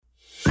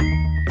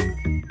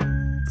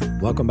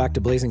Welcome back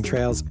to Blazing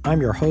Trails.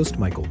 I'm your host,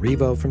 Michael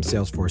Revo from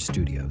Salesforce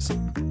Studios.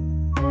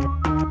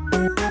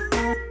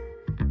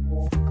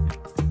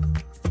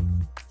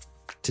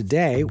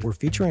 Today, we're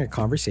featuring a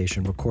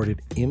conversation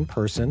recorded in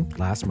person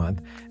last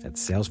month at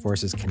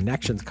Salesforce's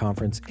Connections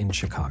Conference in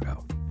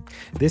Chicago.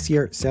 This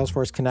year,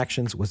 Salesforce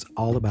Connections was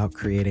all about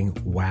creating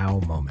wow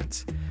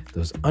moments,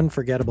 those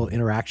unforgettable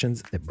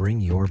interactions that bring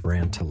your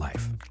brand to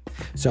life.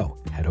 So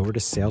head over to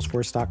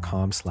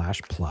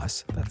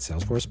salesforce.com/plus, that's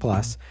Salesforce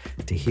Plus,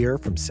 to hear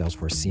from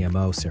Salesforce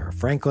CMO Sarah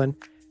Franklin,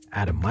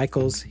 Adam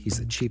Michaels, he's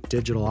the Chief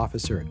Digital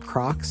Officer at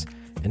Crocs,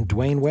 and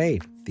Dwayne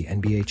Wade, the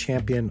NBA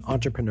champion,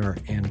 entrepreneur,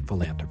 and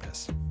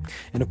philanthropist.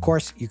 And of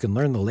course, you can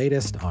learn the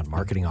latest on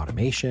marketing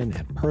automation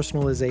and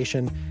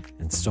personalization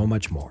and so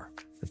much more.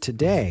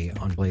 Today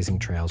on Blazing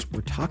Trails,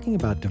 we're talking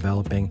about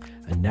developing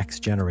a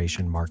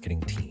next-generation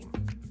marketing team.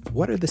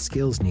 What are the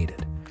skills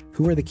needed?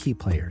 Who are the key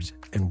players?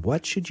 And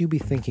what should you be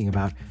thinking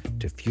about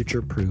to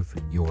future-proof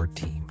your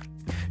team?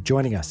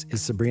 Joining us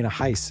is Sabrina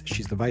Heiss.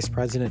 She's the Vice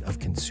President of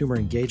Consumer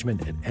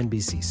Engagement at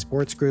NBC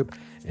Sports Group,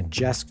 and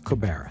Jess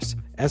Kobaris,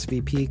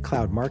 SVP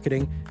Cloud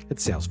Marketing at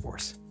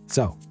Salesforce.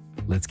 So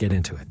let's get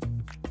into it.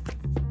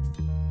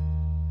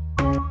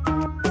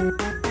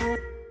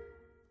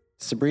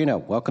 Sabrina,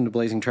 welcome to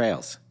Blazing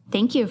Trails.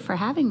 Thank you for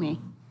having me.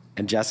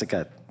 And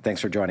Jessica,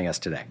 thanks for joining us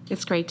today.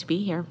 It's great to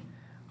be here.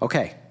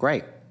 Okay,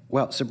 great.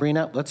 Well,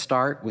 Sabrina, let's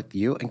start with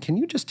you. And can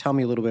you just tell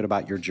me a little bit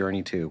about your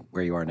journey to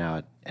where you are now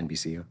at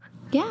NBCU?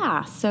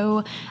 Yeah,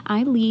 so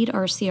I lead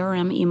our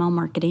CRM email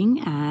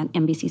marketing at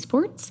NBC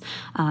Sports.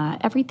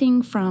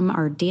 Everything from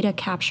our data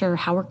capture,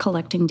 how we're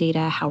collecting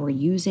data, how we're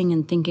using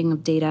and thinking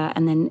of data,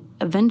 and then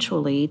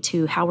eventually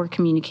to how we're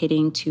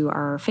communicating to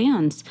our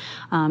fans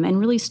and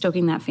really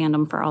stoking that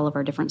fandom for all of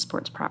our different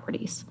sports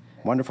properties.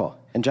 Wonderful.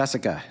 And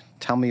Jessica,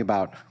 tell me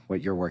about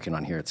what you're working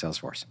on here at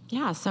Salesforce.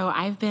 Yeah, so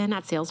I've been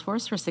at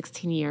Salesforce for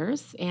 16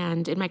 years,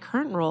 and in my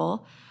current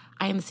role,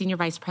 I am the Senior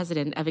Vice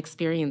President of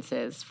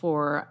Experiences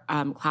for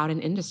Cloud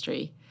and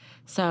Industry.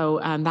 So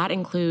that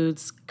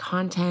includes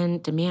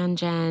content, demand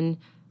gen,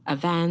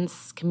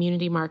 events,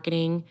 community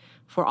marketing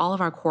for all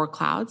of our core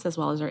clouds as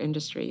well as our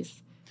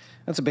industries.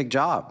 That's a big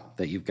job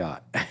that you've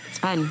got. It's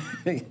fun.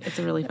 It's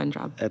a really fun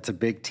job. That's a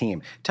big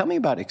team. Tell me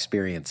about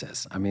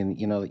experiences. I mean,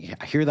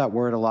 I hear that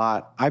word a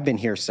lot. I've been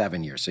here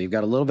 7 years, so you've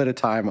got a little bit of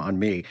time on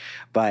me.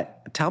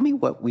 But tell me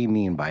what we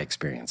mean by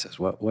experiences.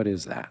 What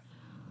is that?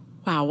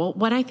 Wow. Well,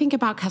 when I think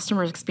about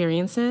customer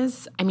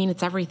experiences, I mean,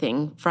 it's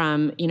everything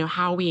from,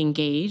 how we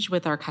engage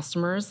with our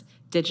customers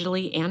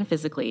digitally and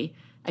physically.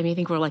 I mean, I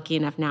think we're lucky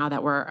enough now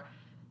that we're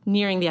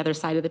nearing the other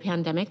side of the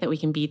pandemic that we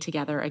can be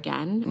together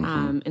again.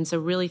 Mm-hmm. And so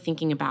really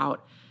thinking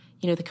about,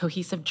 the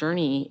cohesive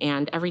journey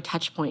and every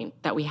touch point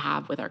that we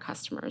have with our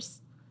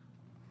customers.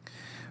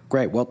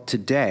 Great. Well,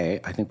 today,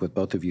 I think with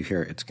both of you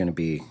here, it's going to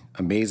be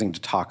amazing to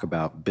talk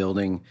about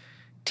building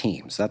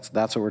teams. That's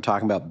what we're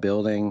talking about,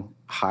 building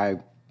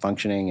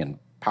high-functioning and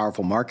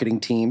powerful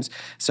marketing teams.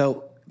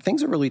 So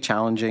things are really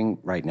challenging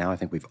right now. I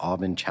think we've all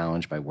been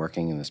challenged by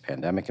working in this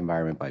pandemic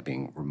environment, by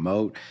being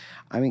remote.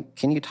 I mean,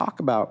 can you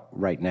talk about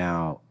right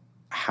now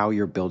how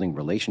you're building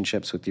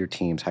relationships with your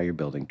teams, how you're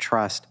building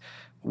trust?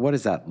 What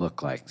does that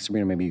look like?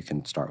 Sabrina, maybe you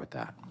can start with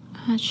that.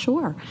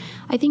 Sure.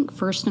 I think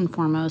first and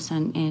foremost,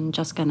 and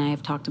Jessica and I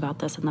have talked about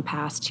this in the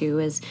past too,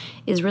 is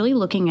really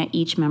looking at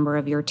each member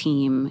of your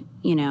team,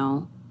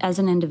 as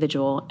an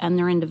individual and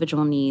their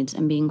individual needs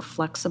and being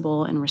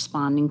flexible and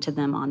responding to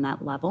them on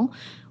that level.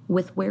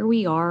 With where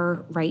we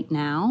are right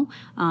now,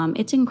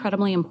 it's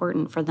incredibly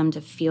important for them to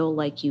feel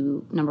like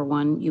you, number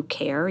one, you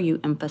care, you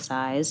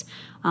emphasize,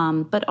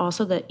 but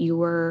also that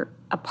you are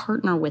a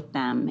partner with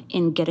them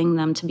in getting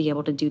them to be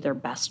able to do their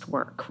best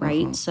work,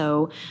 right? Mm-hmm.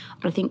 So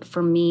I think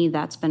for me,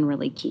 that's been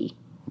really key.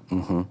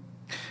 Mm-hmm.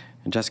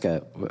 And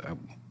Jessica,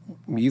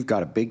 you've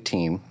got a big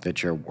team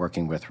that you're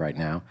working with right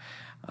now,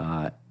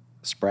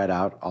 spread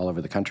out all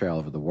over the country, all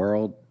over the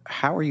world.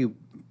 How are you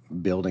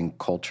building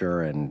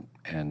culture and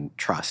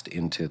trust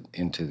into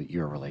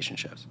your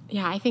relationships?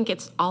 Yeah, I think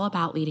it's all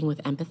about leading with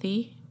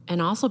empathy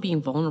and also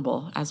being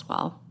vulnerable as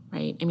well,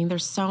 right? I mean,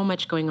 there's so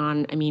much going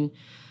on. I mean,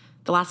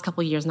 the last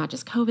couple of years, not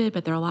just COVID,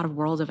 but there are a lot of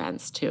world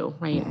events too,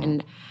 right?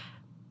 Mm-hmm.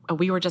 And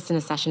we were just in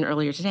a session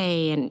earlier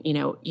today, and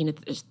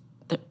there's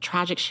the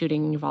tragic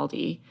shooting in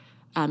Uvalde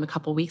a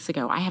couple weeks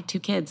ago. I have 2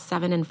 kids,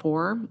 7 and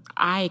 4.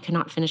 I could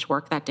not finish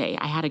work that day.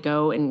 I had to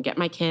go and get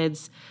my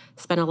kids,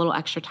 spend a little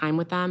extra time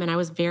with them. And I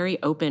was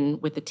very open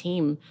with the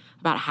team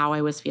about how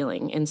I was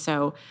feeling. And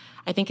so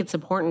I think it's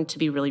important to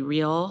be really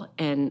real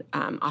and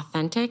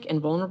authentic and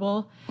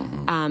vulnerable,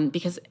 mm-hmm.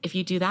 Because if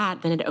you do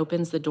that, then it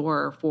opens the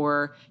door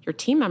for your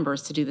team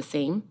members to do the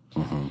same.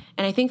 Mm-hmm.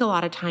 And I think a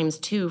lot of times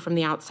too, from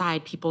the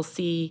outside, people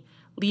see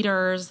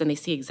leaders and they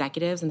see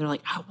executives and they're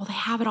like, oh, well, they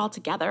have it all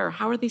together.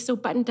 How are they so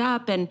buttoned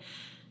up? And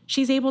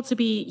she's able to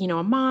be,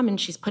 a mom, and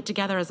she's put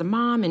together as a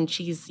mom, and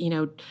she's,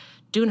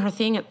 doing her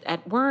thing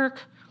at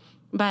work.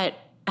 But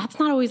that's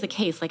not always the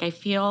case. Like, I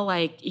feel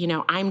like,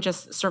 I'm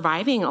just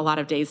surviving a lot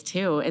of days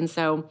too. And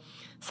so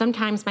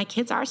sometimes my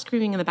kids are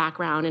screaming in the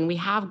background and we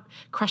have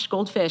crushed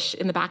goldfish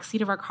in the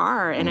backseat of our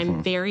car. And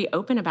I'm very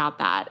open about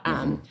that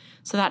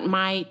so that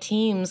my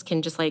teams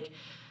can just like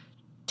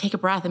take a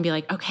breath and be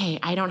like, okay,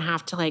 I don't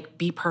have to like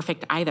be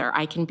perfect either.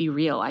 I can be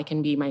real. I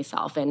can be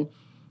myself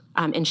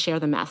and share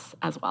the mess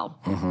as well.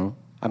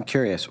 I'm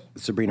curious,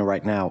 Sabrina,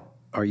 right now,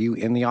 are you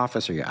in the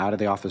office? Are you out of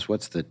the office?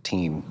 What's the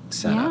team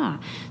setup? Yeah.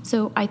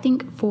 So I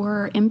think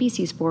for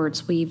NBC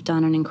Sports, we've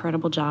done an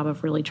incredible job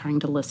of really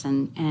trying to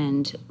listen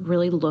and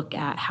really look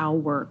at how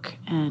work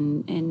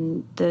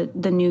and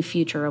the new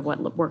future of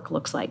what work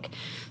looks like.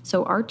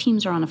 So our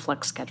teams are on a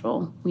flex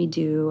schedule. We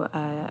do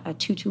a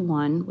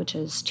 2-2-1, which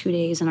is 2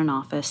 days in an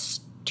office,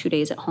 2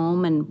 days at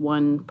home, and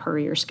 1 per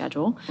year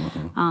schedule.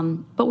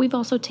 But we've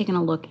also taken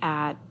a look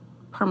at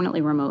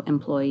permanently remote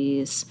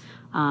employees,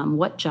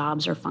 what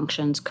jobs or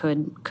functions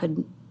could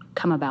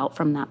come about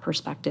from that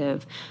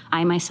perspective.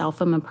 I myself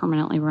am a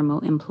permanently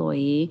remote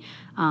employee.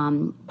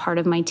 Part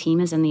of my team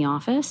is in the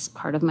office.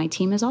 Part of my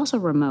team is also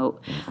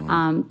remote.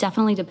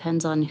 Definitely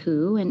depends on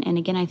who. And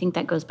again, I think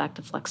that goes back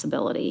to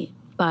flexibility.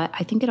 But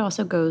I think it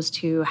also goes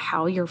to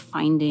how you're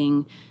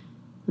finding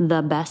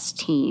the best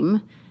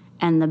team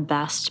and the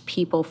best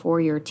people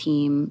for your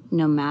team,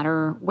 no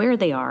matter where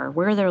they are,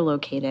 where they're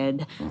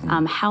located,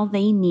 how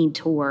they need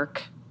to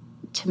work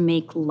to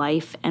make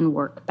life and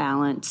work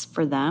balance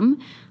for them.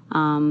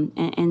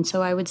 And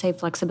so I would say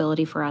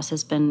flexibility for us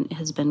has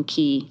been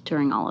key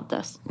during all of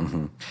this.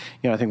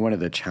 I think one of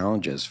the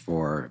challenges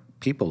for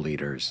people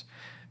leaders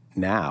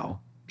now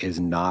is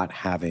not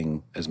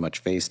having as much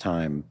face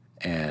time,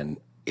 and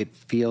it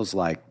feels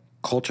like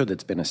culture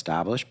that's been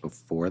established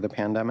before the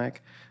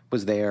pandemic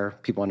was there.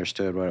 People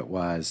understood what it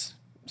was.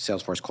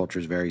 Salesforce culture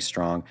is very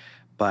strong.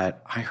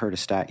 But I heard a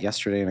stat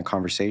yesterday in a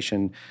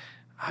conversation,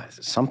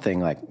 something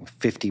like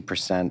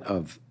 50%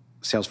 of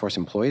Salesforce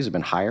employees have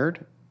been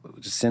hired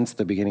since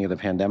the beginning of the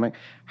pandemic.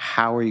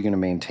 How are you going to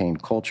maintain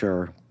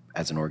culture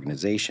as an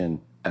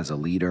organization, as a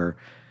leader?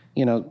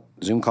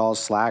 Zoom calls,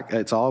 Slack,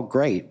 it's all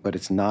great, but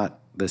it's not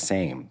the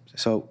same.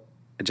 So,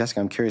 Jessica,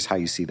 I'm curious how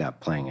you see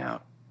that playing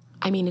out.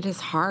 I mean, it is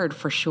hard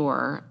for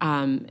sure,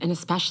 and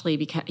especially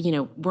because,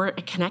 we're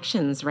at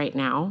Connections right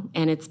now,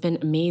 and it's been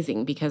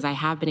amazing because I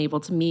have been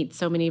able to meet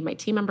so many of my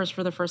team members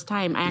for the first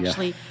time. I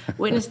actually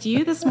witnessed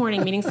you this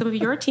morning meeting some of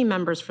your team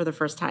members for the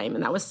first time,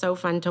 and that was so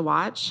fun to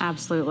watch.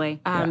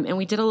 Absolutely. And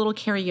we did a little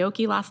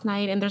karaoke last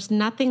night, and there's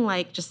nothing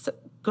like just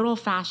good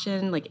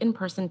old-fashioned, like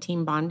in-person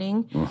team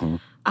bonding.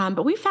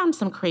 But we found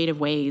some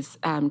creative ways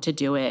to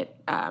do it,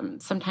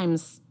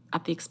 sometimes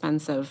at the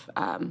expense of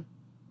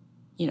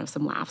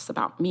some laughs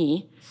about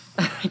me.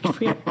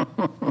 But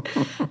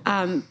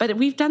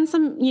we've done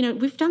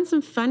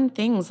some fun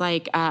things.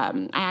 Like,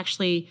 I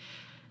actually,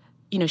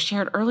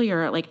 shared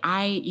earlier, like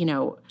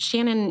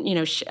Shannon,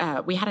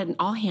 we had an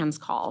all hands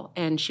call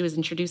and she was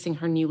introducing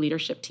her new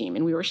leadership team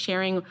and we were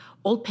sharing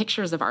old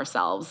pictures of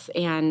ourselves.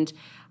 And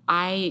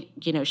I,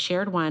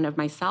 shared one of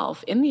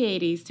myself in the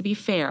 80s, to be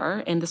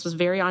fair. And this was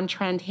very on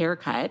trend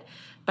haircut,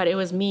 but it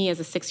was me as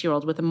a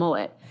 6-year-old with a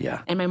mullet.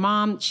 Yeah. And my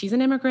mom, she's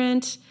an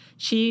immigrant.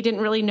 She didn't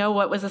really know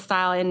what was a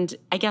style. And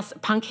I guess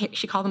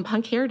she called them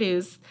punk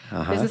hairdos,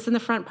 business in the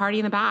front, party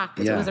in the back,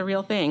 because it was a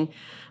real thing.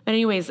 But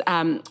anyways,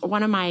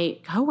 one of my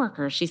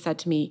coworkers, she said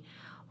to me,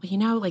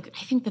 well,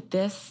 I think that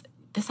this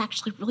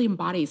actually really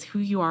embodies who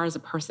you are as a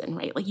person,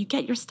 right? Like you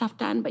get your stuff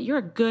done, but you're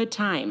a good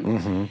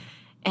time.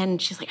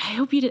 And she's like, I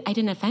hope I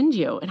didn't offend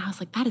you. And I was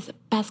like, that is the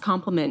best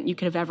compliment you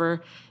could have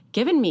ever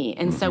given me.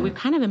 And so we've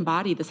kind of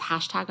embodied this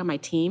hashtag on my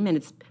team, and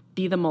it's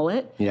Be the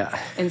Mullet. Yeah.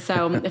 And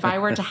so if I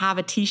were to have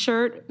a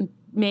T-shirt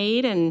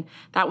made, and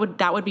that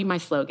would be my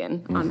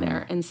slogan on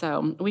there. And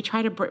so we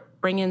try to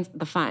bring in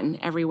the fun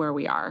everywhere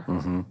we are.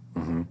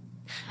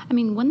 I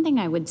mean, one thing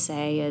I would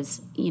say is,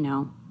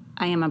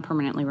 I am a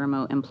permanently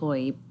remote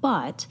employee,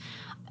 but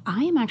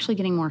I am actually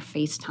getting more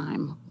face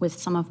time with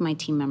some of my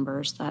team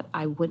members that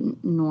I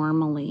wouldn't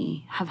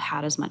normally have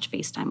had as much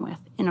face time with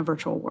in a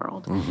virtual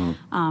world,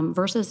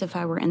 versus if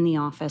I were in the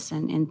office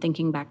and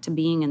thinking back to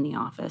being in the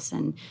office.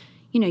 And,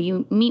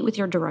 you meet with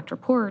your direct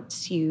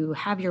reports, you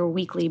have your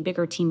weekly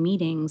bigger team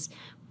meetings,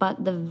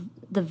 but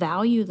the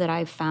value that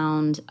I've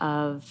found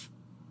of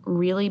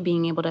really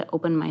being able to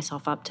open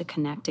myself up to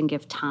connect and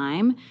give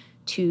time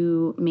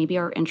to maybe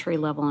our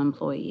entry-level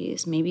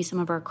employees, maybe some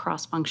of our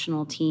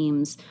cross-functional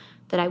teams,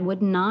 that I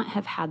would not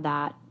have had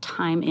that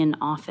time in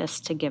office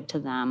to give to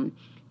them,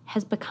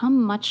 has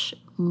become much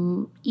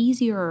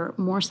easier,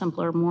 more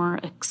simpler, more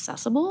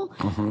accessible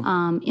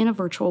in a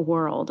virtual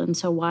world. And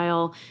so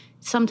while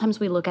sometimes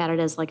we look at it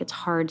as like it's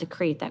hard to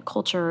create that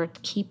culture,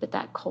 to keep it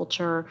that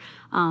culture,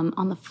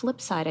 on the flip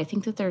side, I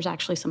think that there's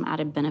actually some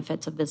added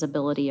benefits of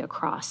visibility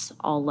across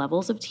all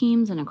levels of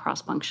teams and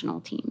across functional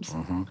teams.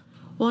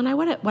 Well, and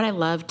what I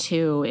love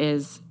too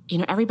is,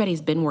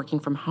 everybody's been working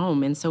from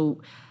home. And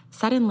so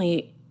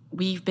suddenly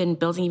we've been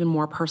building even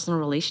more personal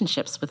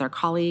relationships with our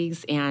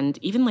colleagues and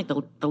even like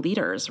the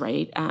leaders,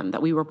 right,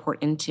 that we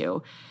report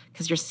into,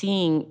 because you're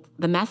seeing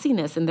the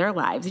messiness in their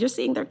lives. You're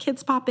seeing their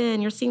kids pop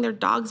in. You're seeing their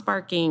dogs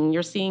barking.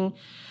 You're seeing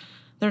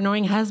their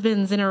annoying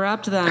husbands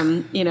interrupt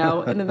them, in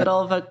the middle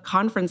of a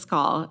conference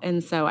call.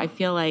 And so I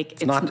feel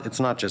like it's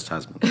not just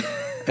husbands.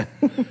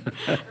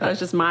 That was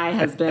just my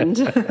husband.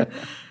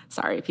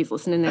 Sorry if he's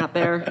listening out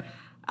there.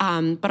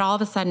 But all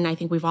of a sudden, I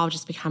think we've all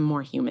just become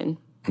more human.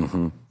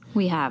 Mm-hmm.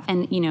 We have.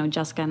 And,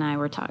 Jessica and I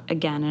were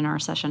again in our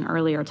session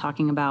earlier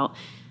talking about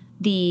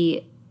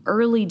the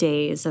early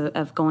days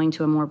of going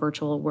to a more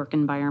virtual work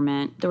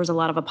environment. There was a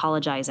lot of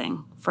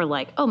apologizing for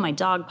my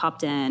dog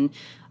popped in.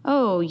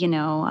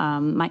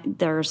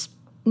 There's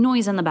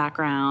noise in the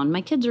background.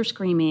 My kids are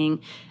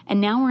screaming.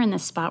 And now we're in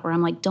this spot where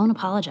I'm like, don't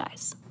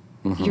apologize.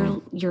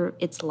 Mm-hmm.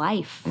 It's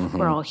life. Mm-hmm.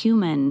 We're all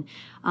human.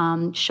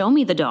 Show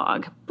me the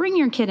dog. Bring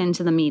your kid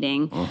into the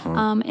meeting.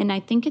 Mm-hmm. And I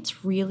think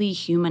it's really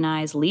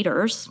humanized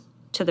leaders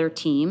to their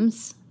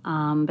teams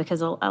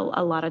because a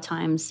lot of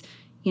times,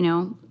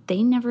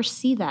 they never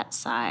see that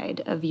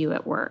side of you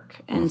at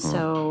work. And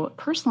so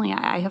personally,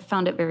 I have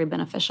found it very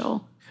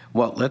beneficial.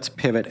 Well, let's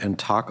pivot and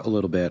talk a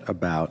little bit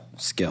about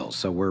skills.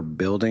 So we're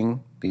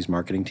building these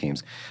marketing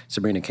teams.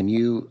 Sabrina, can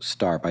you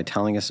start by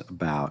telling us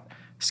about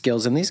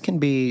skills? And these can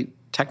be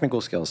technical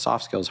skills,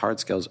 soft skills,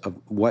 hard skills of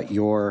what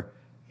you're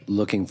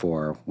looking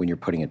for when you're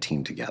putting a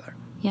team together.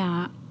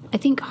 Yeah, I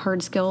think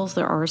hard skills,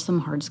 there are some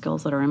hard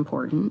skills that are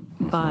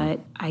important, but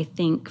I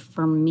think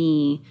for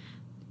me,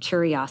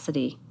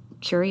 curiosity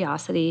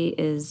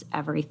is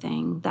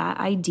everything. That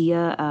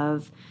idea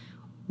of,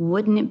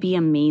 wouldn't it be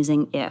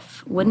amazing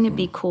if? Wouldn't it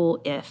be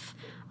cool if?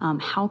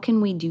 How can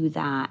we do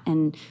that?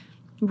 And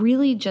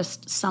really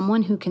just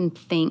someone who can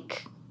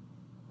think,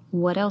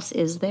 what else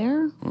is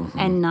there?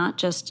 And not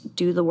just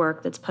do the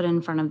work that's put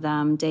in front of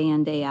them day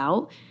in, day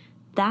out.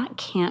 That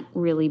can't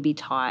really be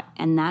taught.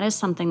 And that is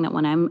something that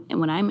when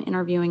I'm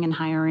interviewing and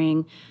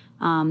hiring,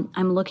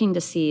 I'm looking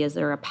to see, is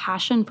there a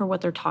passion for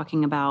what they're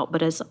talking about,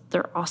 but is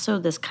there also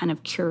this kind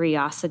of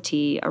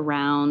curiosity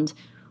around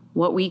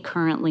what we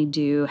currently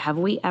do? Have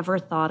we ever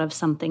thought of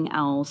something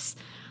else?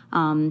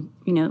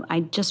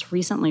 I just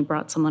recently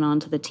brought someone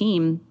onto the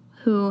team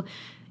who,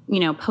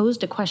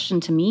 posed a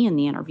question to me in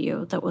the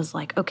interview that was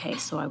like, okay,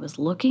 so I was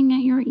looking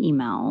at your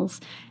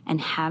emails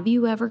and have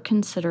you ever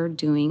considered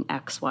doing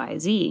X, Y,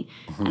 Z?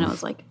 And I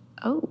was like,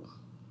 oh,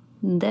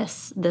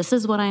 this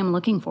is what I'm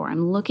looking for.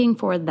 I'm looking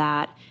for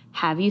that.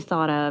 Have you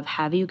thought of,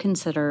 have you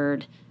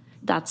considered?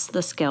 That's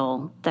the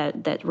skill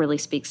that really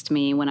speaks to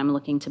me when I'm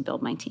looking to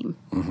build my team.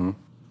 Mm-hmm.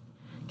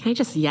 Can I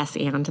just yes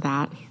and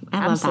that?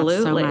 I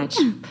Absolutely. love that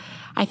so much.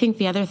 I think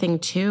the other thing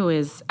too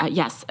is,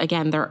 yes,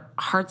 again,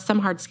 some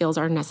hard skills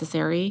are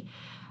necessary,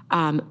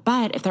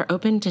 but if they're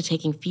open to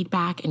taking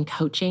feedback and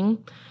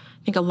coaching,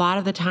 I think a lot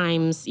of the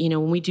times,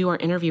 when we do our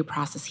interview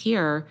process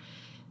here,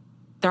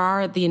 there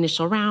are the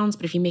initial rounds,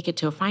 but if you make it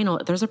to a final,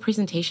 there's a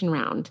presentation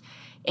round.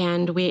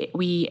 And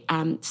we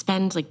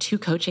spend 2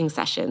 coaching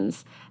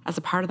sessions as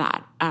a part of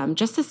that,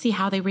 just to see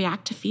how they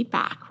react to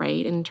feedback,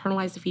 right? And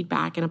internalize the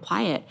feedback and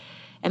apply it.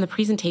 And the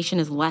presentation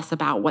is less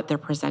about what they're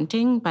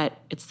presenting, but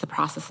it's the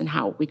process and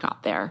how we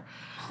got there.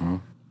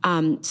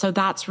 So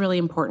that's really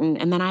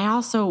important. And then I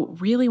also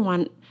really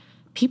want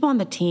people on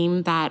the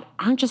team that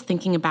aren't just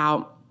thinking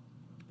about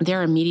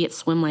their immediate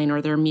swim lane or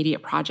their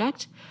immediate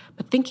project,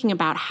 but thinking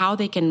about how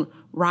they can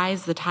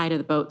rise the tide of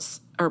the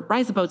boats, or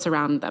rise the boats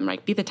around them,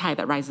 right? Be the tide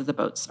that rises the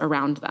boats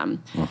around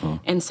them.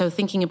 And so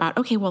thinking about,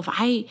 okay, well, if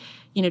I,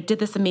 did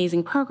this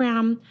amazing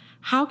program,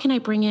 how can I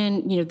bring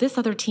in, this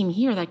other team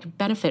here that could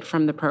benefit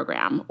from the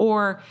program?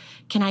 Or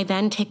can I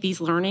then take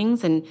these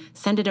learnings and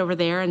send it over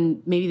there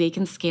and maybe they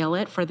can scale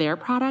it for their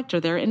product or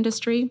their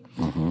industry?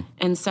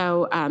 And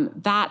so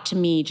that to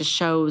me just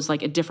shows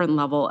a different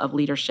level of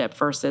leadership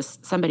versus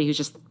somebody who's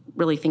just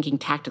really thinking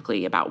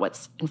tactically about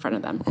what's in front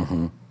of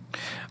them.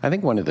 I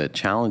think one of the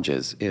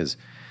challenges is,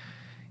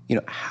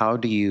 how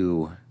do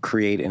you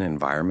create an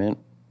environment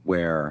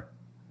where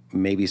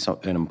maybe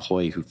an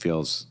employee who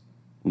feels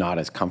not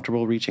as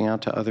comfortable reaching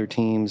out to other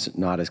teams,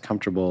 not as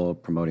comfortable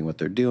promoting what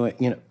they're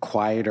doing,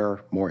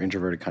 quieter, more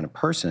introverted kind of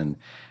person,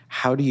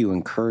 how do you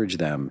encourage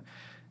them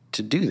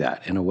to do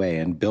that in a way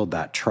and build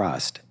that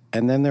trust?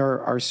 And then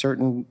there are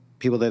certain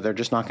people that they're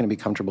just not going to be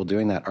comfortable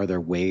doing that. Are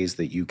there ways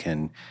that you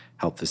can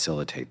help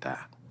facilitate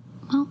that?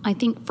 Well, I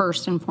think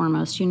first and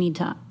foremost, you need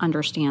to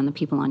understand the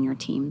people on your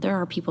team. There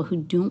are people who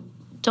don't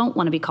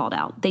want to be called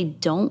out. They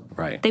don't.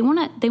 Right. They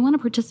want to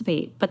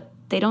participate, but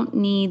they don't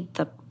need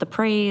the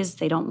praise.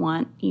 They don't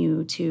want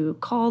you to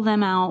call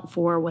them out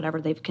for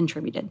whatever they've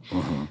contributed.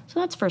 So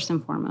that's first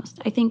and foremost.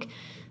 I think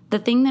the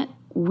thing that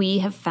we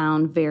have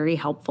found very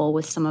helpful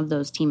with some of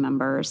those team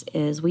members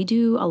is we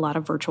do a lot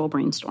of virtual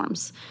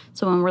brainstorms.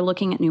 So when we're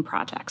looking at new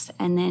projects,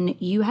 and then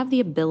you have the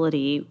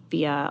ability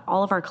via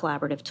all of our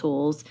collaborative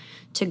tools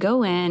to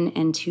go in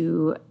and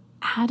to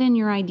add in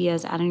your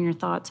ideas, add in your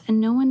thoughts, and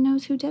no one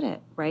knows who did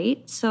it,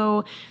 right?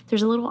 So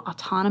there's a little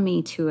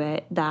autonomy to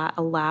it that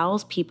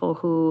allows people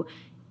who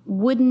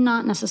would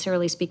not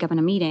necessarily speak up in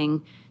a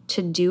meeting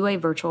to do a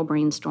virtual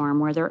brainstorm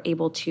where they're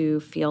able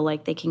to feel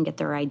like they can get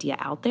their idea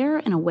out there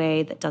in a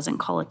way that doesn't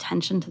call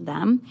attention to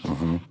them.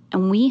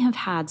 And we have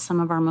had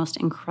some of our most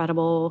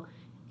incredible,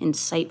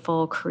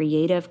 insightful,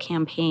 creative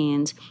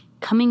campaigns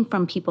coming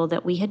from people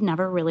that we had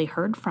never really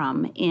heard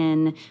from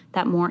in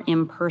that more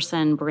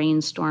in-person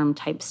brainstorm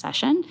type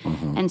session.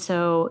 And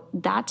so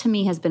that to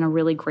me has been a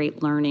really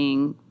great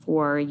learning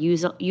for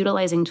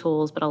utilizing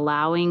tools, but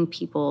allowing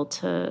people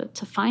to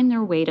find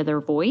their way to their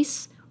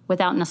voice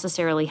without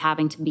necessarily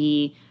having to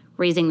be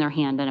raising their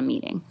hand in a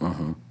meeting.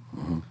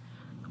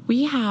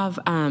 We have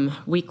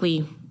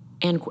weekly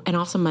and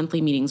also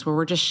monthly meetings where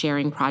we're just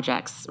sharing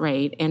projects,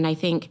 right? And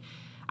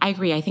I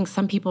agree. I think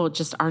some people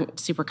just aren't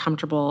super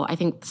comfortable. I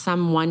think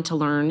some want to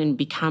learn and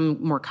become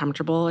more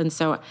comfortable. And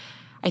so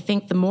I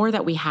think the more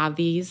that we have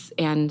these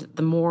and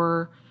the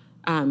more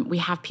we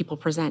have people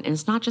present, and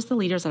it's not just the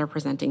leaders that are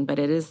presenting, but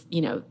it is,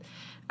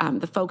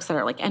 the folks that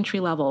are like entry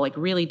level, like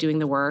really doing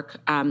the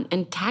work,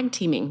 and tag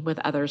teaming with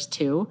others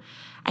too.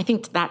 I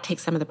think that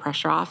takes some of the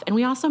pressure off. And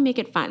we also make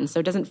it fun. So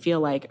it doesn't feel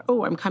like,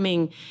 oh, I'm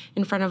coming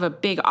in front of a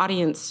big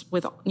audience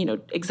with,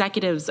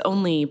 executives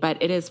only,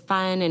 but it is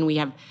fun, and we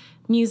have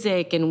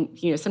music, and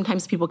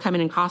sometimes people come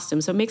in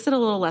costume, so it makes it a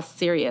little less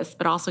serious,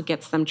 but also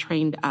gets them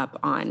trained up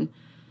on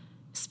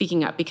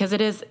speaking up, because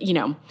it is,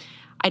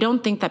 I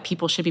don't think that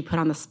people should be put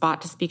on the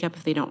spot to speak up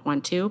if they don't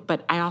want to,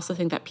 but I also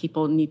think that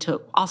people need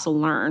to also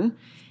learn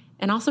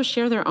and also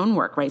share their own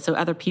work, right? So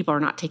other people are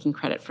not taking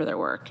credit for their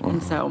work.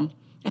 And so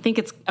I think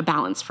it's a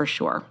balance for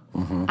sure.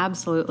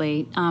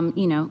 Absolutely.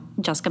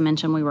 Jessica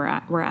mentioned we're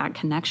at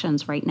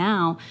Connections right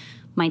now.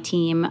 My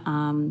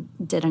team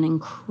did an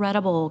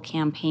incredible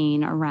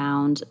campaign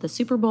around the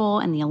Super Bowl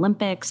and the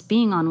Olympics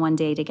being on one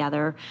day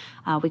together.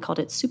 We called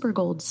it Super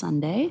Gold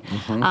Sunday.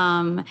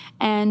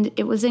 And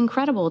it was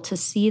incredible to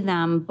see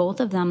them, both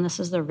of them, this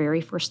is their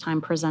very first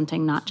time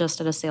presenting, not just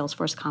at a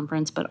Salesforce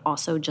conference, but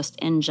also just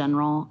in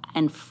general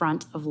in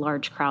front of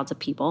large crowds of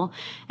people.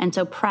 And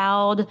so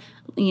proud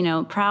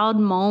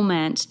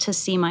moment to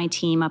see my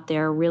team up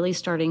there really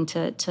starting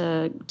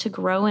to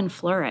grow and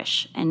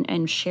flourish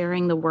and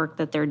sharing the work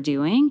that they're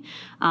doing.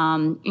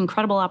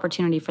 Incredible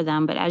opportunity for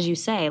them. But as you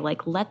say,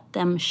 let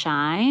them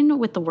shine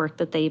with the work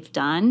that they've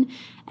done,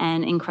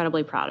 and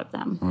incredibly proud of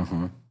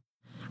them.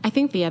 I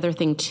think the other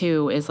thing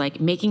too is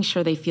making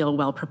sure they feel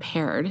well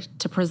prepared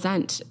to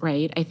present,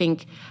 right? I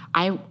think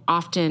I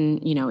often,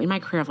 in my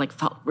career, I've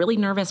felt really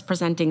nervous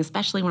presenting,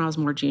 especially when I was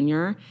more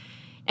junior.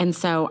 And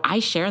so I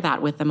share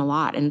that with them a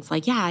lot. And it's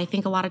I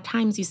think a lot of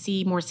times you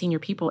see more senior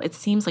people, it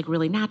seems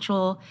really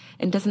natural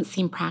and doesn't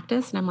seem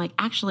practiced. And I'm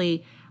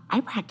actually,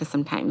 I practice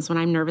sometimes when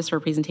I'm nervous for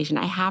a presentation.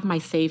 I have my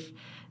safe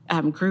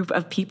group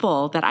of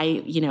people that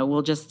I,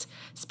 will just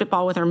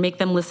spitball with or make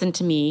them listen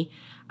to me.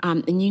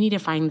 And you need to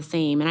find the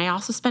same. And I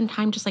also spend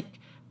time just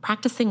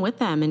practicing with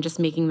them and just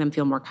making them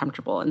feel more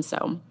comfortable. And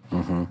so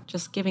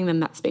just giving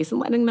them that space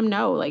and letting them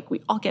know,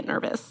 we all get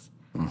nervous.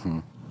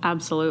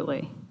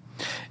 Absolutely.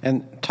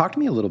 And talk to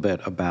me a little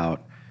bit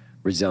about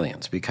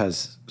resilience,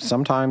 because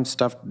sometimes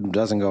stuff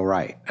doesn't go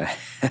right,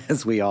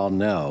 as we all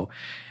know.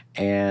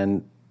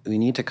 And we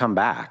need to come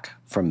back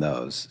from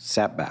those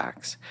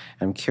setbacks.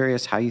 I'm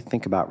curious how you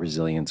think about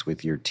resilience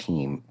with your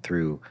team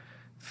through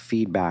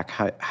feedback,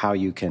 how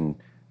you can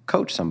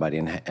coach somebody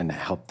and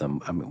help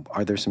them. I mean,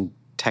 are there some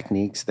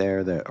techniques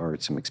there or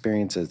some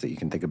experiences that you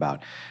can think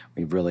about?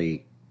 We've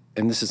really,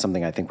 and this is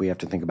something I think we have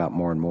to think about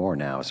more and more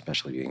now,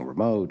 especially being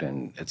remote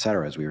and et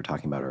cetera, as we were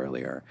talking about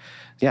earlier.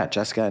 Yeah,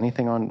 Jessica,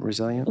 anything on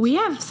resilience? We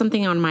have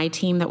something on my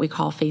team that we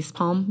call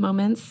facepalm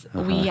moments.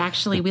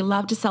 We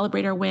love to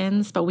celebrate our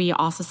wins, but we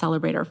also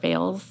celebrate our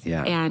fails.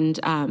 Yeah.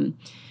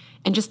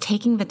 And just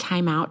taking the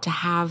time out to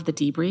have the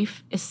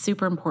debrief is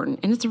super important.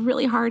 And it's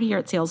really hard here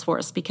at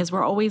Salesforce because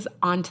we're always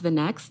on to the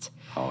next.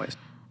 Always.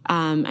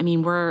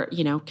 We're,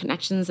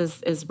 Connections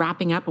is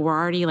wrapping up. We're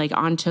already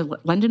on to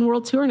London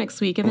World Tour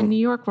next week and the New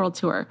York World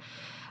Tour.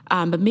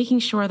 But making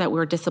sure that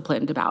we're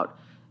disciplined about,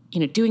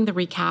 doing the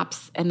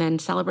recaps and then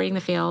celebrating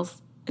the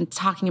fails and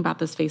talking about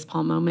those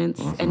facepalm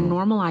moments and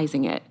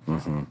normalizing it.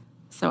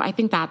 So I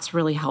think that's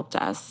really helped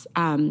us.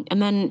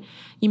 And then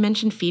you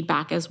mentioned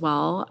feedback as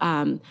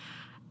well.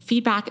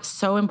 Feedback is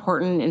so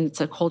important, and it's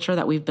a culture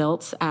that we've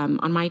built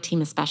on my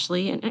team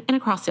especially and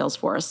across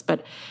Salesforce,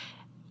 but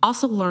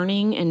also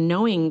learning and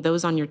knowing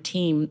those on your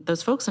team,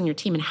 those folks on your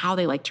team, and how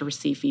they like to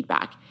receive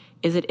feedback.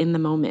 Is it in the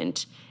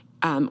moment?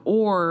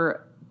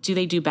 Or do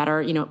they do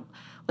better,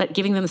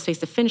 giving them the space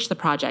to finish the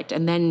project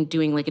and then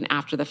doing an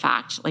after the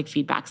fact,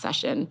 feedback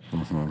session.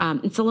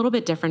 It's a little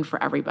bit different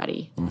for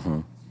everybody.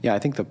 Yeah, I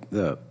think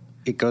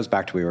it goes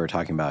back to what we were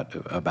talking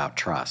about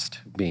trust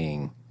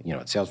being,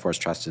 at Salesforce,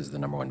 trust is the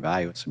number one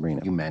value.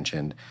 Sabrina, you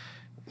mentioned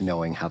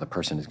knowing how the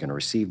person is going to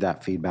receive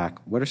that feedback.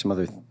 What are some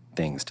other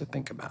things to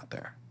think about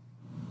there?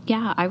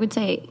 Yeah, I would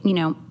say,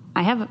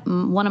 I have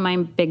one of my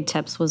big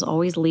tips was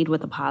always lead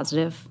with a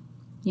positive.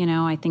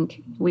 I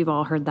think we've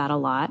all heard that a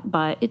lot,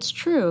 but it's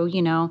true,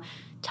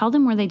 tell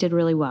them where they did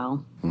really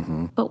well.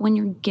 But when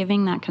you're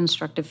giving that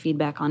constructive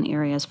feedback on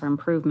areas for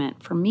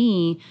improvement, for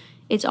me,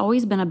 it's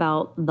always been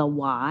about the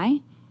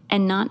why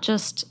and not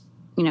just,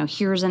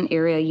 here's an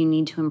area you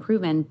need to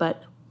improve in,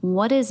 but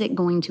what is it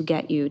going to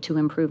get you to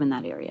improve in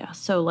that area?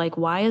 So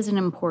why is it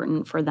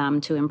important for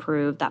them to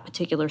improve that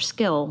particular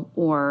skill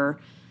or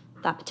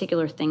that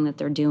particular thing that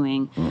they're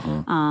doing.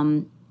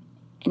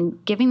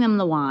 And giving them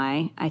the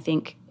why, I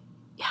think,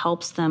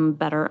 helps them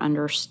better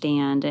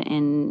understand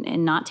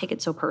and not take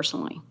it so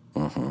personally,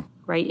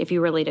 right, if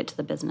you relate it to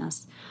the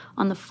business.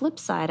 On the flip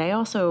side, I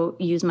also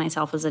use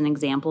myself as an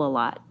example a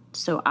lot.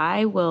 So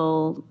I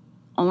will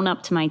own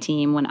up to my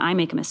team when I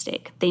make a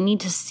mistake. They need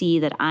to see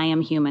that I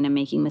am human and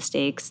making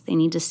mistakes. They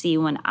need to see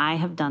when I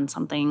have done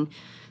something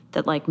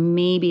that like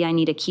maybe I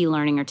need a key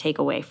learning or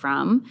takeaway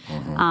from,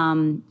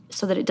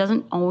 so that it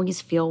doesn't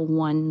always feel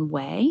one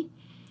way.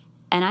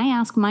 And I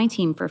ask my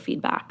team for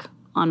feedback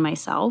on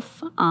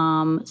myself,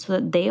 so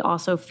that they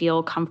also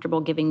feel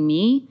comfortable giving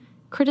me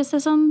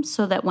criticism,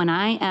 so that when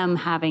I am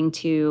having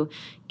to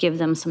give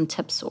them some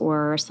tips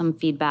or some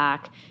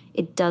feedback,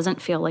 it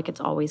doesn't feel like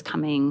it's always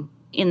coming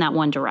in that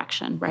one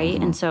direction, right?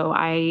 And so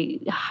I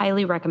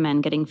highly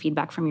recommend getting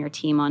feedback from your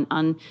team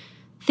on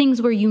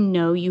things where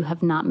you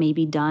have not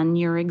maybe done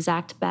your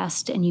exact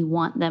best, and you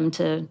want them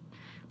to,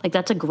 like,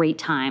 that's a great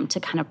time to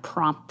kind of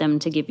prompt them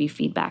to give you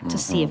feedback to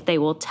see if they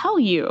will tell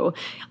you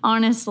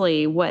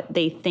honestly what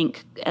they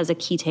think as a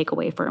key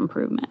takeaway for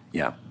improvement.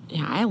 Yeah,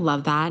 I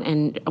love that.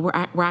 And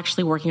we're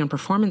actually working on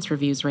performance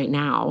reviews right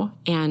now.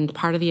 And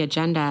part of the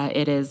agenda,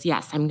 it is,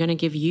 yes, I'm going to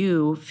give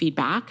you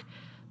feedback,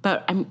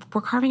 but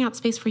we're carving out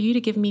space for you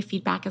to give me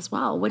feedback as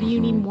well. What do you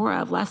need more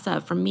of, less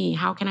of from me?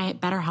 How can I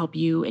better help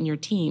you and your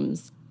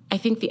teams? I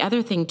think the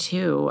other thing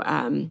too,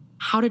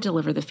 how to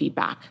deliver the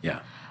feedback.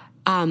 Yeah.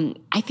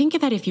 I think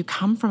that if you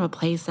come from a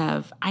place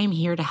of, I am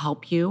here to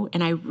help you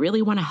and I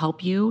really want to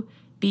help you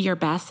be your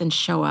best and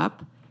show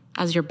up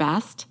as your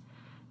best,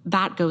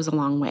 that goes a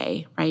long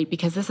way, right?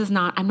 Because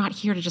I'm not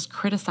here to just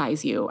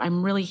criticize you.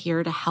 I'm really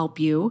here to help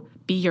you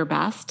be your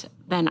best.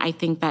 Then I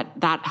think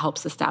that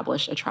helps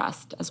establish a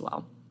trust as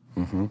well.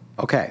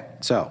 Okay,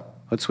 so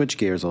let's switch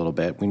gears a little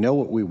bit. We know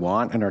what we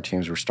want in our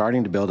teams. We're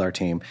starting to build our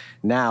team.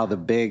 Now the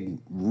big,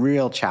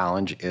 real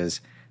challenge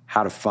is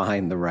how to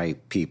find the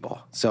right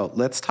people. So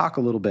let's talk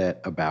a little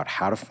bit about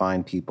how to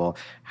find people.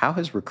 How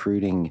has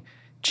recruiting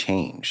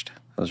changed?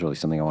 That was really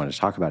something I wanted to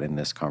talk about in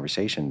this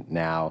conversation.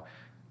 Now,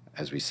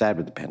 as we said,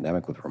 with the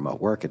pandemic, with remote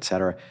work, et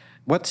cetera,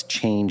 what's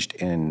changed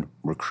in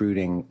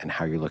recruiting and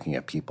how you're looking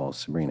at people?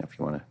 Sabrina, if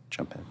you want to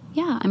jump in.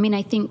 Yeah, I mean,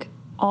 I think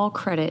all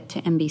credit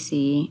to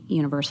NBC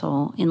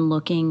Universal in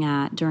looking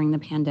at during the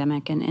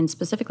pandemic, and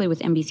specifically with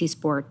NBC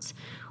Sports.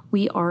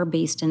 We are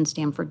based in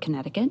Stamford,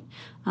 Connecticut,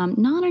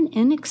 not an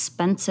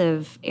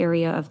inexpensive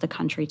area of the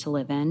country to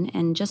live in,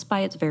 and just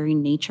by its very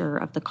nature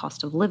of the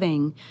cost of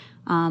living,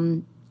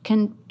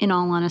 can, in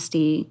all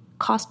honesty,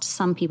 cost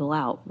some people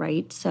out,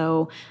 right?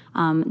 So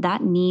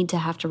that need to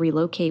have to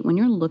relocate, when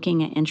you're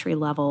looking at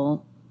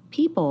entry-level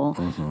people,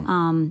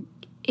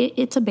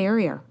 it's a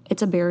barrier.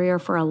 It's a barrier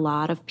for a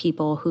lot of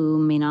people who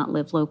may not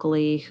live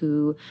locally,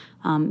 who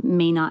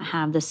may not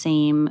have the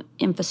same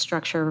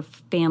infrastructure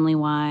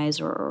family-wise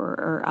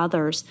or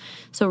others.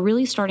 So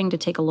really starting to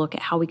take a look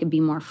at how we could be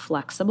more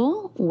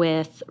flexible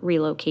with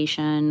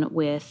relocation,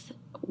 with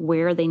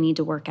where they need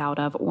to work out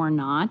of or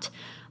not,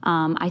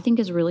 I think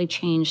has really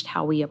changed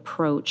how we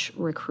approach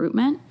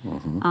recruitment,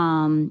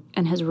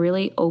 and has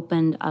really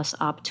opened us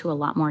up to a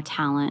lot more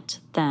talent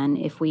than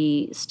if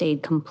we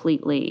stayed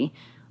completely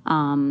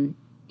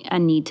a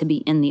need to be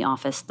in the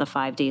office the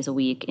 5 days a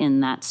week in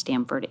that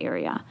Stamford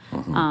area.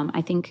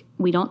 I think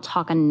we don't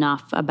talk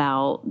enough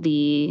about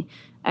the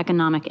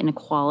economic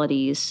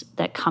inequalities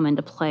that come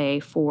into play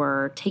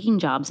for taking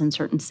jobs in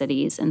certain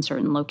cities and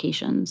certain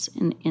locations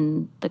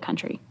in the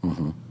country.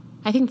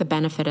 I think the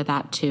benefit of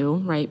that too,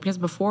 right? Because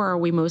before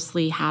we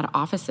mostly had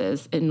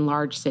offices in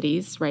large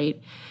cities,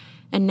 right?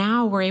 And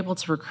now we're able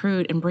to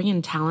recruit and bring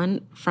in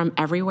talent from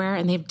everywhere,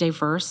 and they have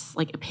diverse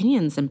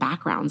opinions and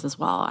backgrounds as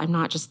well. I'm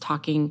not just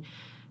talking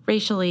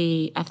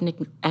racially,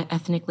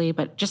 ethnically,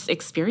 but just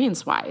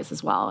experience-wise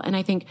as well. And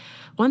I think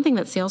one thing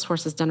that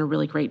Salesforce has done a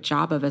really great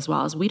job of as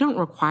well is we don't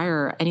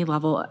require any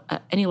level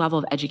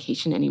of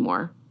education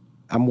anymore.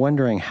 I'm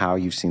wondering how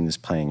you've seen this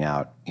playing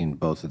out in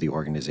both of the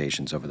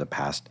organizations over the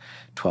past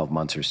 12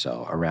 months or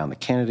so, around the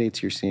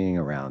candidates you're seeing,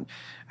 around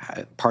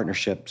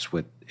partnerships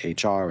with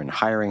HR and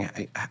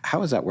hiring.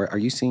 How is that? Are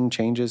you seeing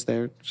changes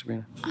there,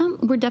 Sabrina?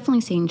 We're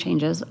definitely seeing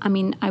changes. I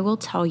mean, I will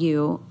tell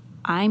you,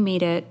 I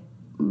made it,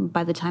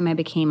 by the time I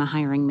became a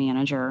hiring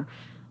manager,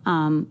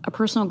 a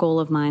personal goal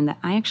of mine that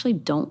I actually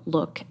don't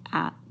look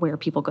at where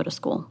people go to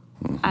school.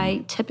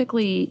 I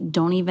typically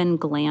don't even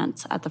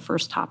glance at the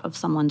first top of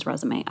someone's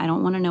resume. I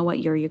don't want to know what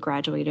year you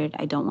graduated.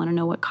 I don't want to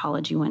know what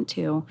college you went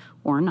to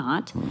or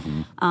not.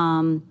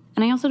 And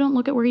I also don't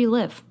look at where you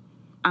live.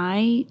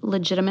 I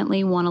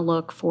legitimately want to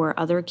look for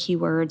other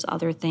keywords,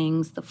 other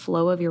things, the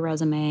flow of your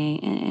resume,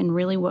 and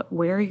really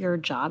where your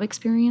job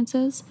experience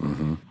is.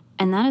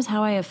 And that is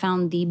how I have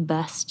found the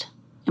best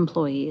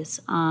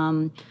employees.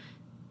 To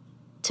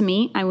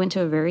me, I went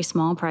to a very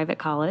small private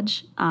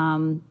college.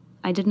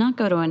 I did not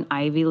go to an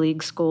Ivy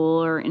League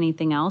school or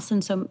anything else,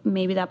 and so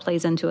maybe that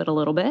plays into it a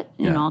little bit,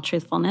 in all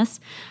truthfulness.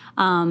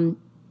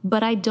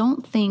 But I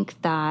don't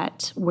think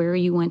that where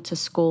you went to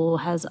school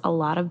has a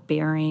lot of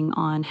bearing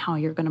on how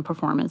you're going to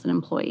perform as an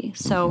employee.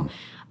 So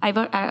I've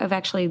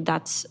actually,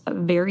 that's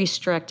very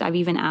strict. I've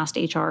even asked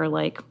HR,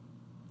 like,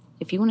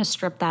 if you want to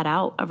strip that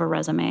out of a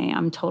resume,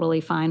 I'm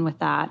totally fine with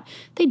that.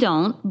 They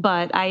don't,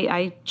 but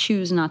I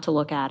choose not to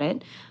look at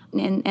it.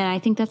 And I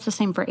think that's the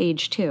same for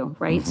age too,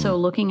 right? So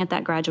looking at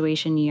that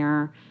graduation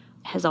year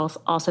has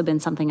also been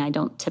something I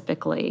don't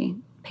typically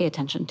pay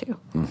attention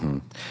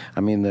to.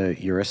 I mean, the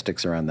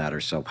heuristics around that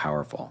are so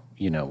powerful.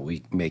 You know,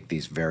 we make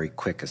these very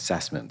quick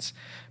assessments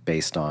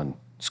based on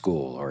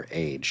school or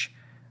age.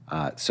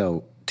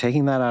 So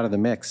taking that out of the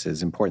mix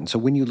is important. So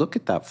when you look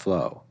at that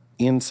flow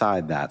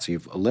inside that, so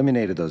you've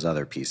eliminated those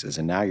other pieces,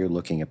 and now you're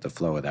looking at the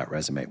flow of that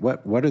resume,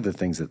 what are the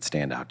things that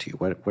stand out to you?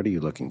 What are you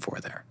looking for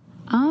there?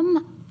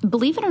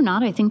 Believe it or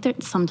not, I think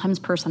that sometimes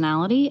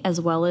personality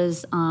as well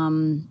as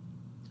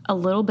a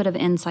little bit of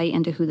insight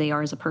into who they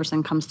are as a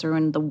person comes through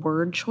in the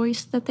word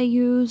choice that they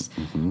use,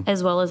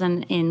 as well as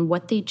in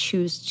what they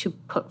choose to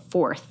put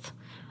forth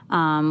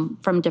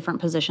from different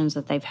positions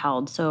that they've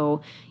held.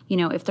 So, you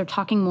know, if they're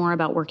talking more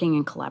about working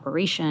in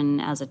collaboration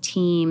as a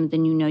team,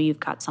 then you know you've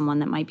got someone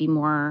that might be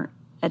more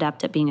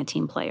adept at being a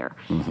team player.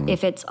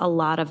 If it's a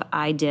lot of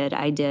I did,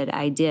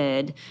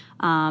 you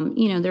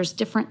know, there's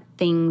different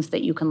things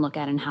that you can look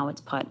at and how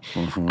it's put.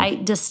 I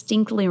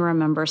distinctly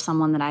remember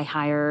someone that I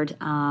hired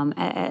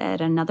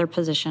at another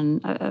position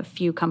a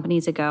few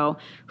companies ago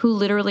who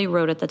literally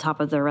wrote at the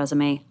top of their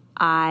resume,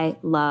 I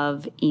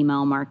love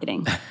email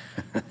marketing.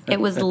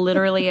 It was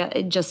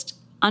literally just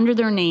under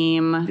their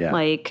name,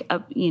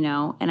 you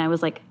know, and I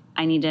was like,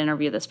 I need to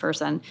interview this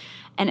person.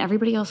 And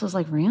everybody else was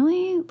like,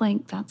 really?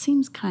 Like, that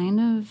seems kind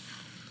of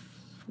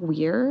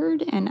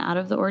weird and out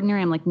of the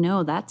ordinary. I'm like,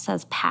 no, that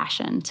says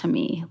passion to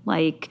me.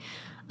 Like,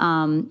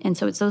 and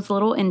so it's those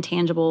little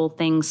intangible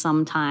things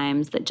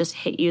sometimes that just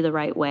hit you the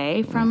right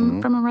way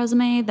from a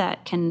resume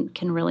that can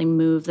really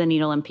move the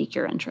needle and pique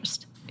your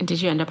interest. And did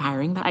you end up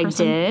hiring that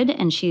person? I did,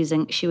 and she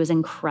was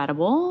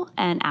incredible.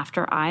 And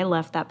after I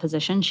left that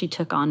position, she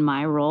took on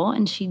my role,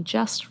 and she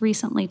just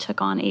recently took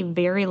on a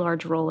very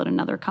large role at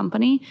another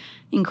company.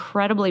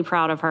 Incredibly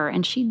proud of her,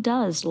 and she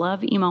does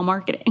love email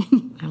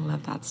marketing. I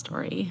love that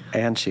story.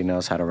 And she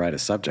knows how to write a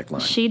subject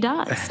line. She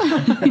does.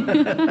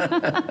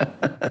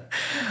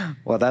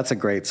 Well, that's a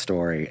great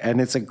story, and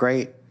it's a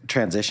great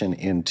transition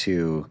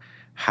into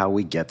how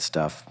we get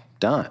stuff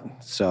done.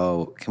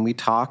 So can we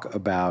talk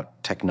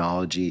about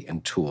technology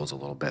and tools a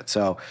little bit?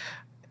 So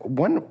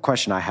one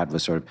question I had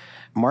was sort of,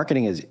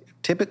 marketing has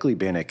typically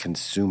been a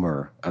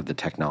consumer of the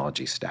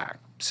technology stack.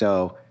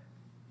 So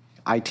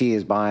IT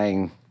is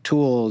buying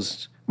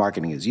tools,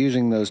 marketing is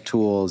using those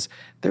tools.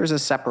 There's a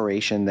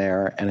separation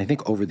there. And I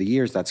think over the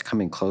years, that's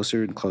coming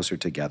closer and closer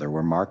together,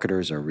 where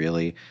marketers are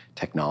really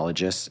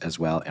technologists as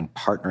well and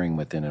partnering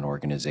within an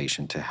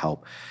organization to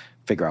help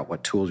figure out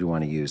what tools we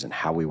want to use and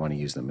how we want to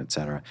use them, et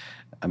cetera.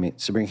 I mean,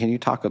 Sabrina, can you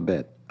talk a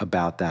bit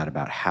about that,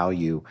 about how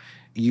you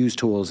use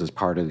tools as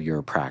part of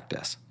your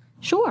practice?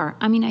 Sure.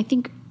 I mean, I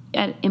think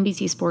at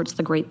NBC Sports,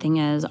 the great thing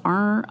is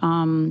our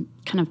kind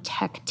of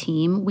tech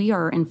team, we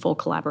are in full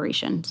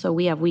collaboration. So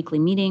we have weekly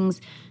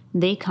meetings.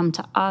 They come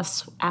to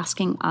us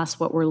asking us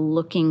what we're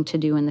looking to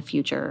do in the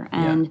future.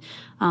 And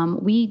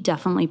we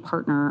definitely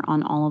partner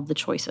on all of the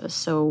choices.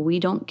 So we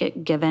don't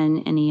get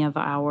given any of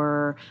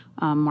our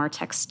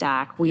MarTech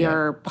stack. We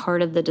are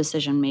part of the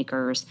decision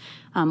makers.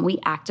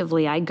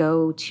 I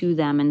go to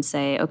them and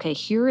say, okay,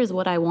 here is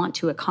what I want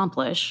to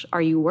accomplish.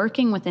 Are you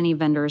working with any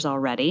vendors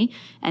already?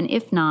 And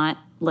if not,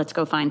 let's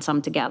go find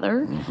some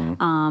together.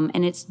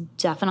 And it's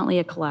definitely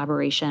a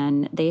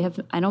collaboration. They have,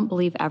 I don't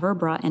believe, ever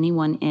brought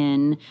anyone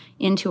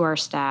into our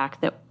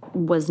stack that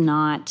was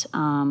not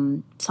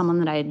someone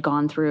that I had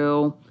gone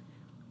through,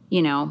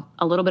 you know,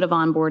 a little bit of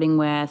onboarding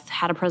with,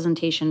 had a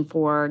presentation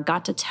for,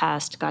 got to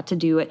test, got to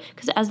do it.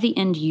 Because as the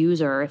end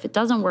user, if it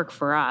doesn't work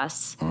for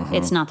us,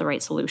 it's not the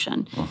right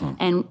solution.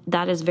 And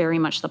that is very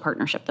much the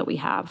partnership that we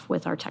have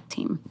with our tech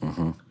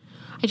team.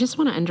 I just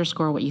want to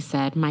underscore what you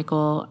said,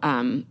 Michael,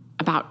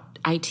 about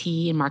IT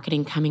and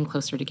marketing coming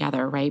closer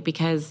together, right?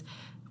 Because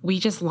we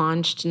just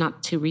launched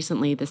not too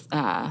recently this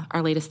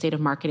our latest State of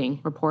Marketing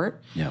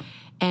report.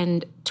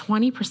 And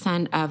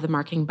 20% of the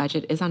marketing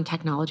budget is on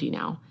technology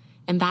now.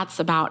 And that's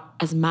about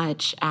as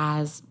much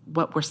as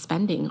what we're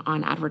spending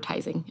on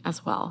advertising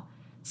as well.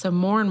 So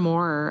more and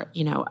more,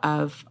 you know,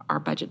 of our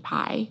budget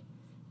pie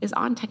is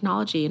on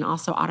technology and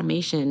also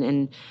automation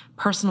and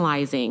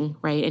personalizing,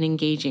 right, and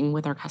engaging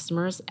with our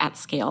customers at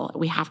scale.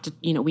 We have to,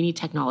 you know, we need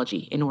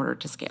technology in order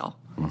to scale.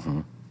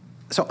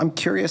 So I'm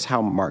curious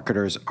how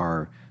marketers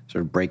are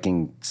sort of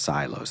breaking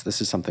silos.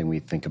 This is something we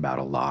think about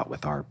a lot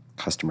with our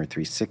Customer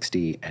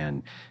 360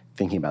 and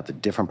thinking about the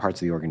different parts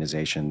of the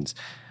organizations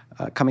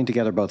coming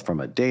together both from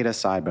a data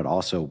side but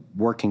also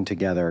working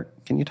together.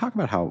 Can you talk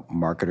about how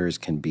marketers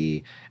can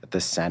be at the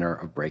center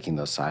of breaking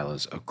those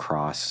silos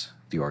across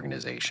the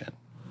organization?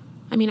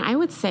 I mean, I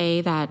would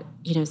say that,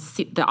 you know,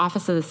 the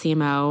office of the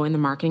CMO and the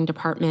marketing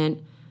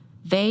department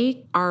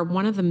they are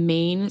one of the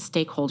main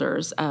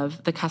stakeholders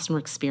of the customer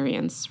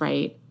experience,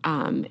 right?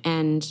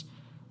 And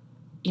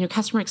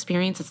customer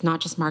experience, it's not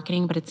just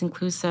marketing, but it's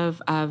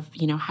inclusive of,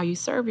 how you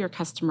serve your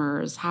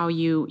customers, how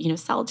you,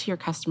 sell to your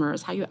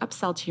customers, how you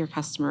upsell to your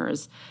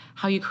customers,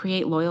 how you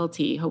create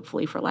loyalty,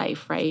 hopefully for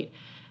life, right?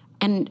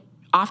 And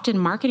often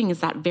marketing is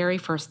that very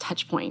first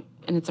touch point.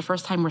 And it's the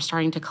first time we're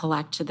starting to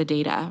collect the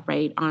data,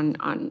 right,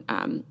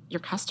 on your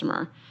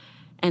customer.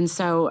 And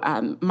so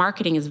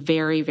marketing is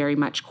very, very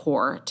much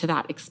core to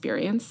that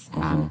experience,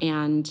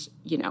 and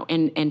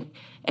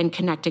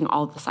connecting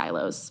all the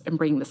silos and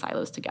bringing the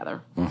silos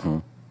together. Mm-hmm.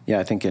 Yeah,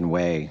 I think in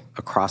way,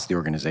 across the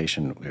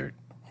organization,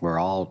 we're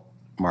all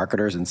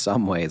marketers in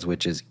some ways,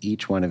 which is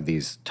each one of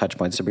these touch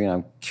points. Sabrina,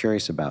 I'm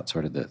curious about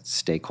sort of the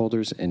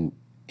stakeholders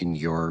in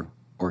your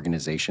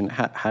organization.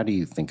 How do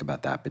you think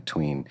about that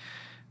between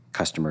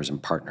customers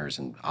and partners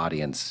and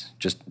audience?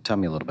 Just tell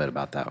me a little bit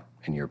about that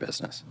in your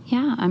business.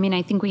 Yeah,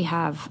 I think we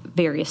have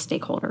various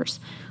stakeholders.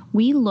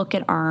 We look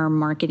at our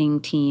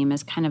marketing team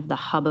as kind of the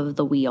hub of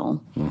the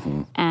wheel,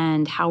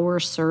 and how we're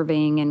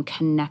serving and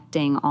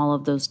connecting all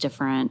of those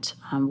different,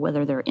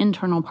 whether they're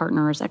internal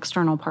partners,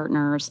 external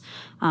partners.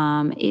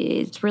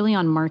 It's really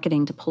on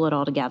marketing to pull it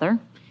all together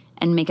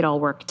and make it all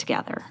work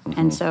together.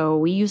 And so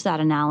we use that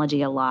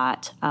analogy a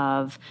lot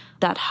of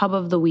that hub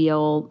of the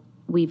wheel.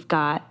 We've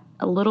got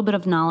a little bit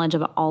of knowledge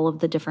of all of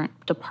the different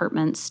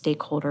departments,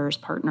 stakeholders,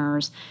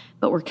 partners,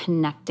 but we're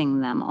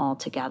connecting them all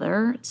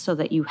together so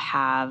that you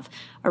have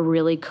a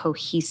really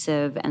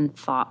cohesive and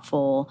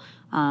thoughtful,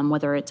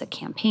 whether it's a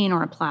campaign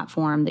or a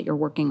platform that you're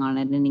working on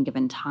at any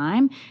given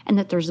time, and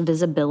that there's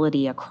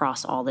visibility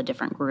across all the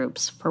different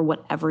groups for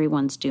what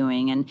everyone's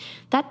doing. And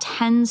that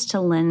tends to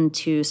lend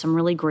to some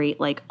really great,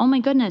 like, oh my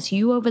goodness,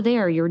 you over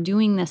there, you're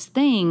doing this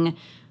thing.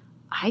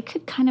 I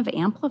could kind of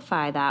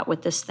amplify that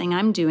with this thing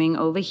I'm doing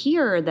over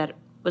here that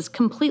was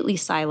completely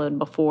siloed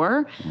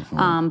before.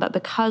 But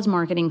because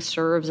marketing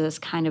serves as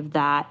kind of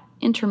that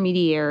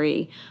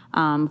intermediary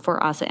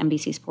for us at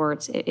NBC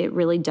Sports, it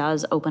really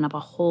does open up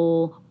a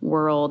whole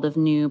world of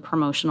new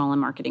promotional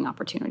and marketing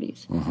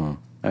opportunities.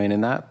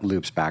 And that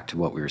loops back to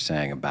what we were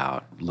saying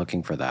about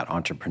looking for that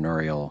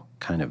entrepreneurial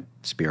kind of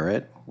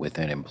spirit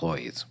within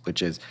employees,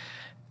 which is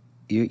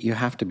you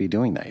have to be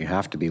doing that. You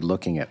have to be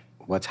looking at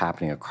what's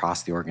happening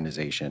across the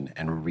organization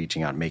and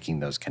reaching out, making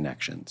those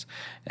connections.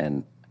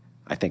 And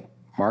I think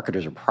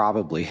marketers are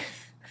probably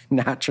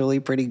naturally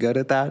pretty good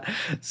at that.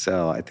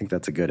 So I think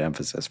that's a good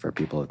emphasis for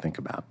people to think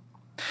about.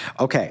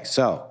 Okay,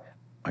 so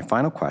my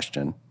final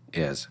question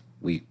is,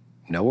 we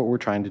know what we're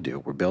trying to do.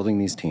 We're building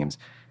these teams.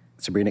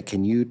 Sabrina,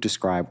 can you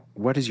describe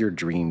what does your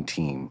dream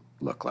team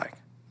look like?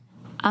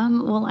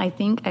 Well, I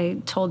think I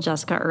told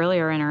Jessica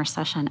earlier in our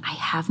session, I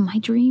have my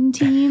dream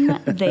team.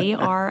 They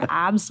are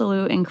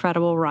absolute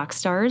incredible rock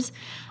stars.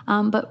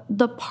 But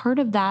the part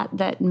of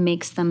that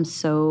makes them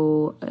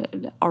so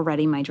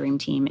already my dream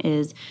team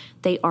is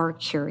they are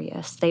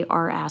curious. They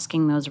are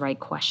asking those right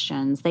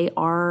questions. They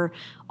are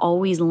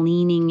always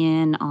leaning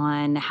in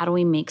on how do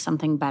we make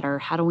something better?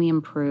 How do we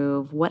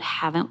improve? What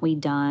haven't we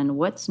done?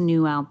 What's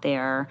new out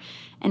there?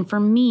 And for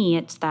me,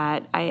 it's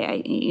that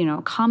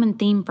a common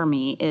theme for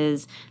me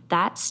is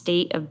that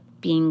state of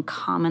being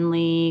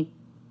commonly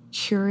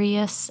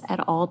curious at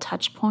all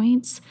touch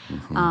points.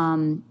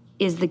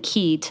 Is the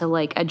key to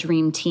like a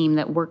dream team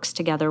that works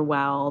together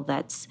well,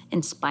 that's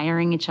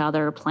inspiring each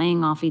other,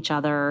 playing off each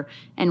other,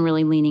 and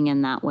really leaning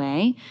in that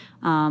way.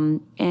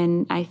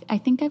 And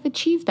I think I've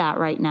achieved that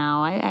right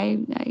now.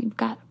 I've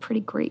got a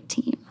pretty great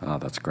team. Oh,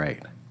 that's great.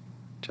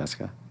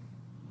 Jessica?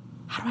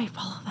 How do I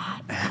follow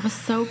that? That was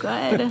so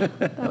good.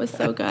 That was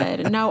so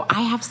good. No,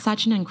 I have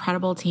such an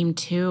incredible team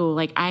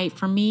too.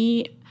 For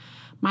me,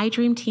 my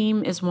dream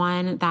team is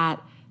one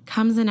that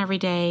comes in every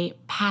day,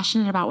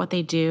 passionate about what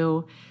they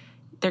do.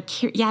 They're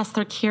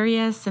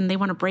curious and they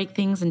want to break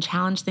things and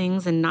challenge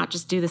things and not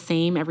just do the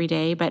same every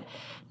day, but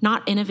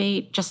not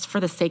innovate just for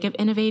the sake of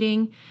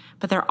innovating,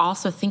 but they're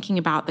also thinking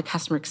about the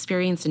customer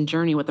experience and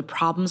journey, what the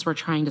problems we're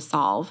trying to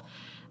solve.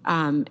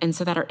 And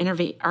so that our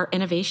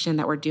innovation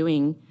that we're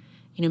doing,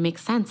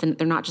 makes sense. And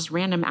they're not just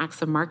random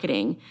acts of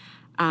marketing.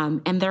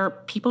 And they're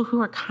people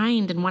who are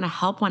kind and want to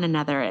help one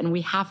another, and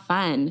we have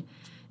fun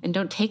and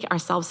don't take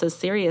ourselves so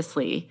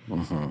seriously.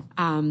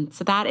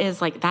 So that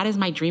is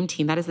my dream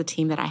team. That is the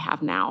team that I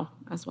have now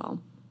as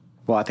well.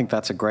 Well, I think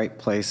that's a great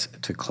place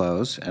to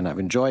close. And I've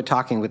enjoyed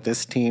talking with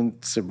this team.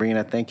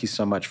 Sabrina, thank you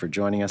so much for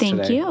joining us today.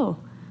 Thank you.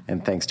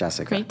 And thanks,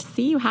 Jessica. Great to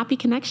see you. Happy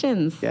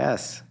connections.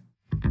 Yes.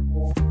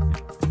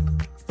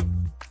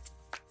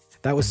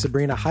 That was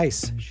Sabrina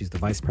Heiss. She's the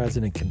Vice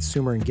President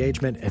Consumer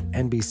Engagement at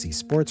NBC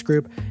Sports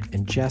Group,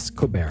 and Jess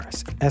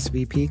Koberis,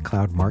 SVP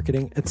Cloud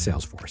Marketing at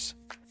Salesforce.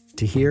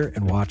 To hear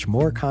and watch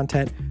more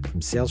content from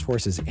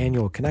Salesforce's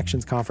annual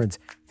Connections Conference,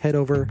 head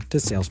over to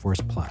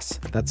Salesforce Plus.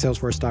 That's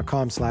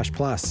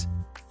salesforce.com/plus.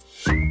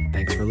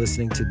 Thanks for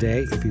listening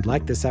today. If you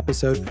like this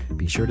episode,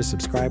 be sure to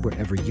subscribe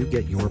wherever you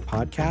get your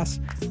podcasts.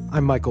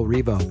 I'm Michael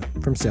Revo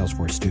from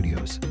Salesforce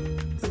Studios.